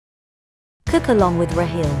Cook along with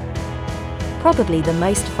Raheel. Probably the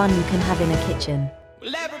most fun you can have in a kitchen.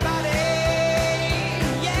 Well, everybody,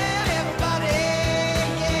 yeah, everybody,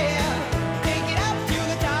 yeah. Take it up to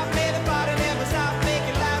the top, may the party never stop. Make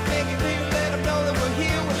it laugh, make it feel, let them know that we're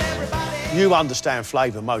here with everybody. You understand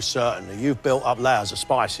flavour, most certainly. You've built up layers of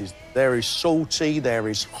spices. There is salty, there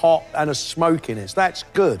is hot, and a smokiness. That's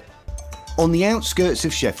good. On the outskirts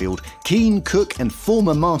of Sheffield, keen cook and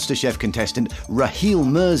former MasterChef contestant Raheel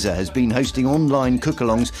Mirza has been hosting online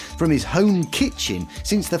cook-alongs from his home kitchen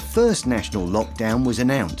since the first national lockdown was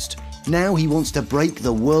announced. Now he wants to break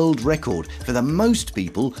the world record for the most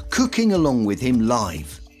people cooking along with him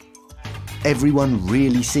live. Everyone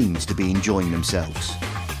really seems to be enjoying themselves.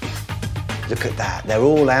 Look at that, they're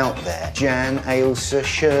all out there. Jan, Ailsa,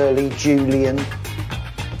 Shirley, Julian.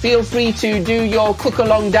 Feel free to do your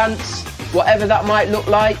cook-along dance, whatever that might look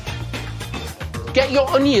like. Get your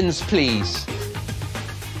onions, please.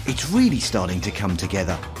 It's really starting to come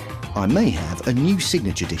together. I may have a new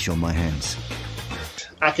signature dish on my hands.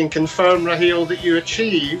 I can confirm, Raheel, that you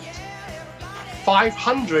achieved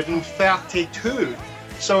 532.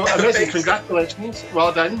 So amazing, congratulations,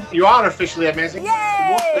 well done. You are officially amazing.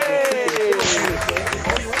 Yay!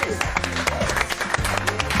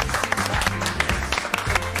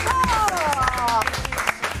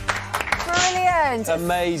 Brilliant!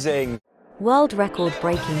 Amazing. World record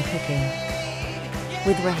breaking cooking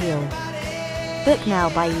with Raheel. Book now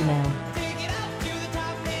by email.